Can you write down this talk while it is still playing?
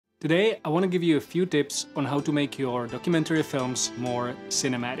Today, I want to give you a few tips on how to make your documentary films more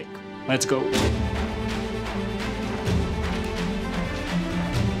cinematic. Let's go!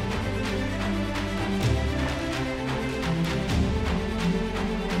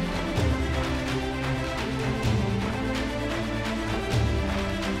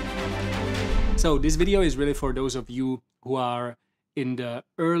 So this video is really for those of you who are in the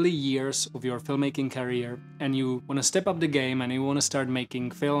early years of your filmmaking career and you want to step up the game and you want to start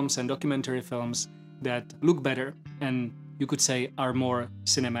making films and documentary films that look better and you could say are more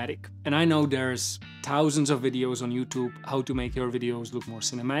cinematic. And I know there's thousands of videos on YouTube how to make your videos look more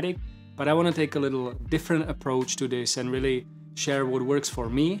cinematic, but I want to take a little different approach to this and really share what works for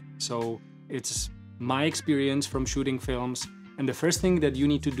me. So it's my experience from shooting films, and the first thing that you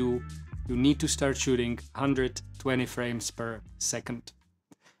need to do, you need to start shooting 120 frames per second.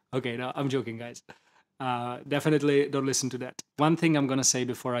 Okay, no, I'm joking, guys. Definitely don't listen to that. One thing I'm gonna say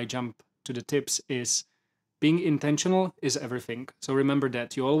before I jump to the tips is being intentional is everything. So remember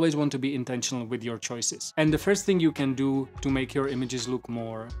that you always want to be intentional with your choices. And the first thing you can do to make your images look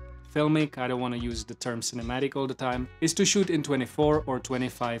more filmic, I don't want to use the term cinematic all the time, is to shoot in 24 or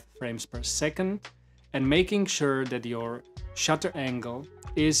 25 frames per second and making sure that your shutter angle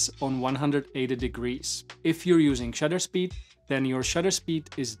is on 180 degrees. If you're using shutter speed, then your shutter speed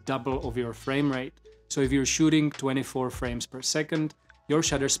is double of your frame rate. So if you're shooting 24 frames per second, your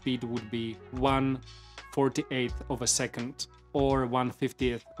shutter speed would be 1/48th of a second or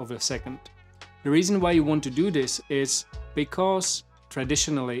 1/50th of a second. The reason why you want to do this is because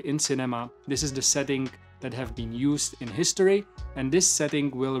traditionally in cinema, this is the setting that have been used in history, and this setting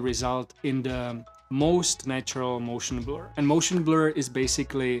will result in the most natural motion blur. And motion blur is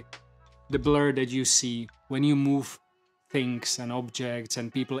basically the blur that you see when you move things and objects and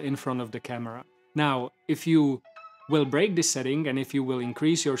people in front of the camera. Now, if you will break this setting and if you will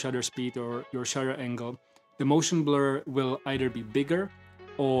increase your shutter speed or your shutter angle, the motion blur will either be bigger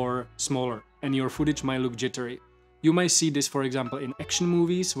or smaller and your footage might look jittery. You might see this, for example, in action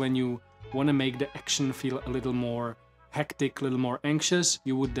movies. When you want to make the action feel a little more hectic, a little more anxious,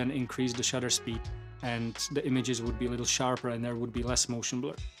 you would then increase the shutter speed and the images would be a little sharper and there would be less motion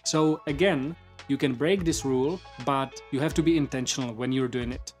blur. So again, you can break this rule, but you have to be intentional when you're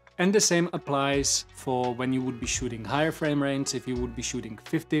doing it. And the same applies for when you would be shooting higher frame rates. If you would be shooting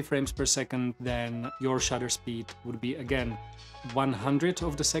 50 frames per second, then your shutter speed would be again 100th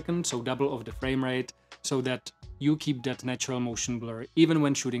of the second, so double of the frame rate, so that you keep that natural motion blur even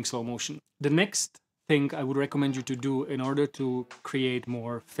when shooting slow motion. The next thing I would recommend you to do in order to create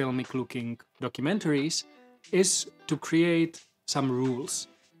more filmic looking documentaries is to create some rules.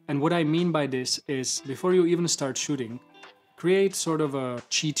 And what I mean by this is, before you even start shooting, create sort of a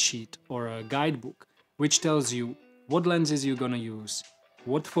cheat sheet or a guidebook which tells you what lenses you're gonna use,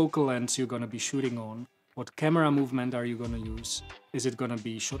 what focal length you're gonna be shooting on, what camera movement are you gonna use. Is it gonna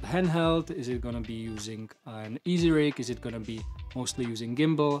be shot handheld? Is it gonna be using an easy rig? Is it gonna be mostly using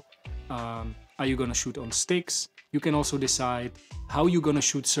gimbal? Are you gonna shoot on sticks? You can also decide how you're gonna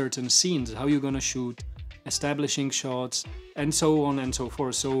shoot certain scenes, how you're gonna shoot establishing shots, and so on and so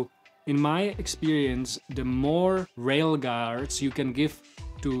forth. So in my experience, the more rail guards you can give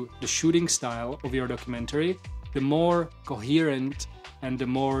to the shooting style of your documentary, the more coherent and the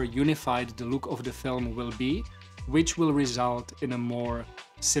more unified the look of the film will be, which will result in a more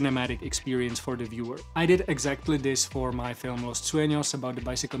cinematic experience for the viewer. I did exactly this for my film Los Sueños about the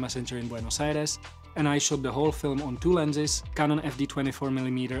bicycle messenger in Buenos Aires, and I shot the whole film on two lenses, Canon FD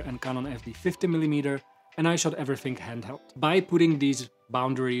 24mm and Canon FD 50mm, and I shot everything handheld. By putting these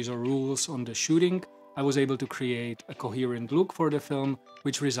boundaries or rules on the shooting, I was able to create a coherent look for the film,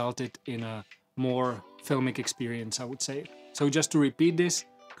 which resulted in a more filmic experience, I would say. So just to repeat this,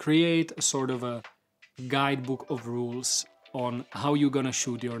 create a sort of a guidebook of rules on how you're gonna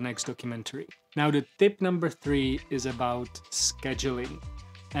shoot your next documentary. Now the tip number 3 is about scheduling.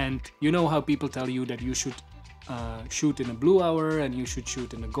 And you know how people tell you that you should shoot in a blue hour and you should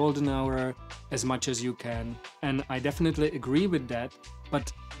shoot in a golden hour as much as you can. And I definitely agree with that,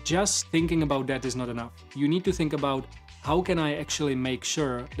 but just thinking about that is not enough. You need to think about, how can I actually make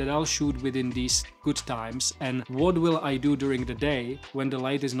sure that I'll shoot within these good times, and what will I do during the day when the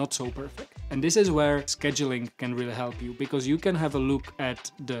light is not so perfect? And this is where scheduling can really help you, because you can have a look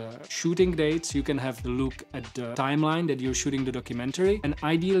at the shooting dates, you can have the look at the timeline that you're shooting the documentary, and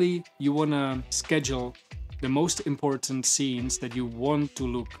ideally you want to schedule the most important scenes that you want to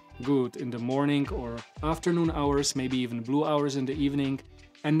look good in the morning or afternoon hours, maybe even blue hours in the evening.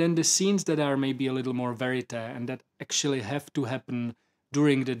 And then the scenes that are maybe a little more verite and that actually have to happen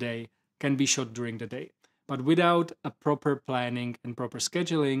during the day can be shot during the day. But without a proper planning and proper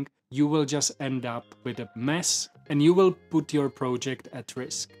scheduling, you will just end up with a mess and you will put your project at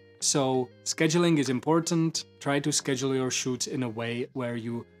risk. So scheduling is important. Try to schedule your shoots in a way where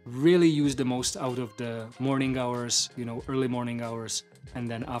you really use the most out of the morning hours, early morning hours,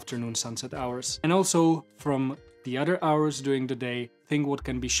 and then afternoon sunset hours. And also from the other hours during the day, think what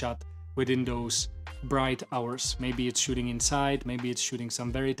can be shot within those bright hours. Maybe it's shooting inside, maybe it's shooting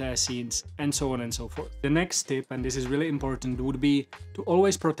some veritas scenes, and so on and so forth. The next tip, and this is really important, would be to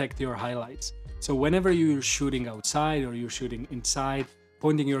always protect your highlights. So whenever you're shooting outside or you're shooting inside,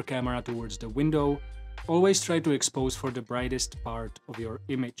 pointing your camera towards the window, always try to expose for the brightest part of your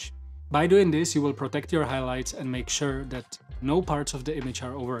image. By doing this, you will protect your highlights and make sure that no parts of the image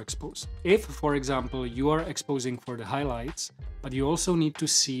are overexposed. If, for example, you are exposing for the highlights, but you also need to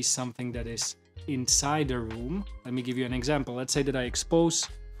see something that is inside the room, let me give you an example. Let's say that I expose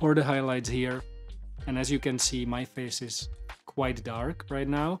for the highlights here, and as you can see, my face is quite dark right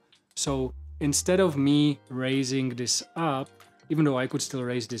now. So instead of me raising this up, even though I could still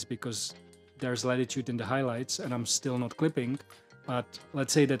raise this because there's latitude in the highlights and I'm still not clipping, but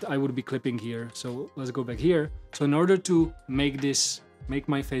let's say that I would be clipping here. So let's go back here. So in order to make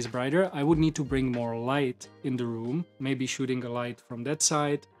my face brighter, I would need to bring more light in the room, maybe shooting a light from that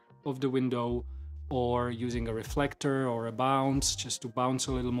side of the window or using a reflector or a bounce just to bounce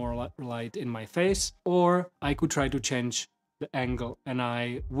a little more light in my face. Or I could try to change the angle and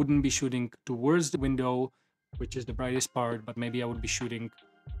I wouldn't be shooting towards the window, which is the brightest part, but maybe I would be shooting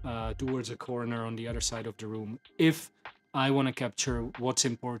towards a corner on the other side of the room if I want to capture what's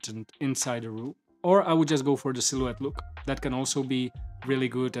important inside the room. Or I would just go for the silhouette look. That can also be really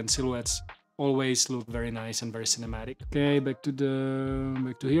good, and silhouettes always look very nice and very cinematic. Okay, back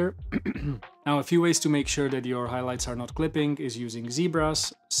to here. Now, a few ways to make sure that your highlights are not clipping is using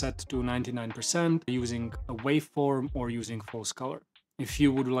zebras set to 99%, using a waveform, or using false color. If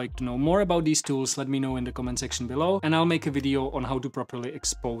you would like to know more about these tools, let me know in the comment section below and I'll make a video on how to properly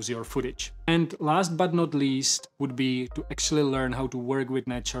expose your footage. And last but not least would be to actually learn how to work with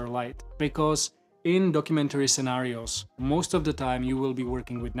natural light, because in documentary scenarios, most of the time you will be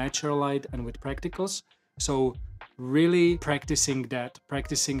working with natural light and with practicals. So really practicing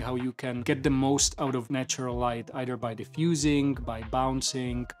how you can get the most out of natural light, either by diffusing, by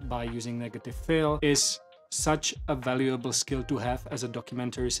bouncing, by using negative fill, is such a valuable skill to have as a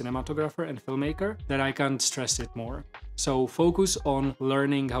documentary cinematographer and filmmaker that I can't stress it more. So focus on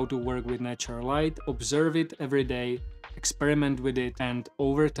learning how to work with natural light, observe it every day, experiment with it, and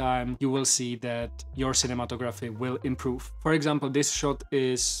over time you will see that your cinematography will improve. For example, this shot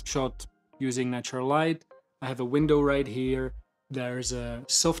is shot using natural light. I have a window right here. There's a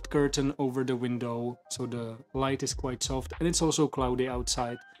soft curtain over the window, so the light is quite soft, and it's also cloudy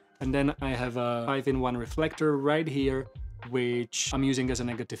outside. And then I have a 5-in-1 reflector right here, which I'm using as a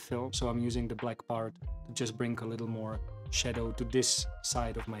negative fill. So I'm using the black part to just bring a little more shadow to this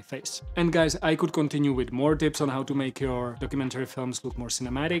side of my face. And guys, I could continue with more tips on how to make your documentary films look more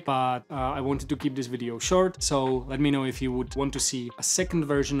cinematic, but I wanted to keep this video short. So let me know if you would want to see a second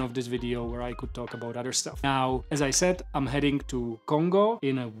version of this video where I could talk about other stuff. Now, as I said, I'm heading to Congo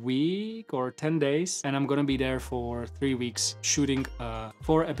in a week or 10 days, and I'm gonna be there for 3 weeks shooting a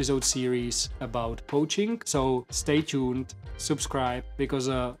 4-episode series about poaching. So stay tuned, subscribe, because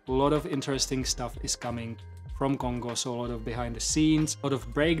a lot of interesting stuff is coming from Congo, so a lot of behind the scenes, a lot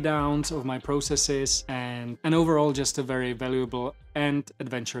of breakdowns of my processes, and overall just a very valuable and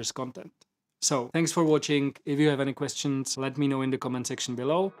adventurous content. So thanks for watching. If you have any questions, let me know in the comment section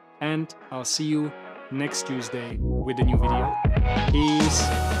below, and I'll see you next Tuesday with a new video.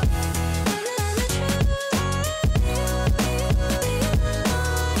 Peace!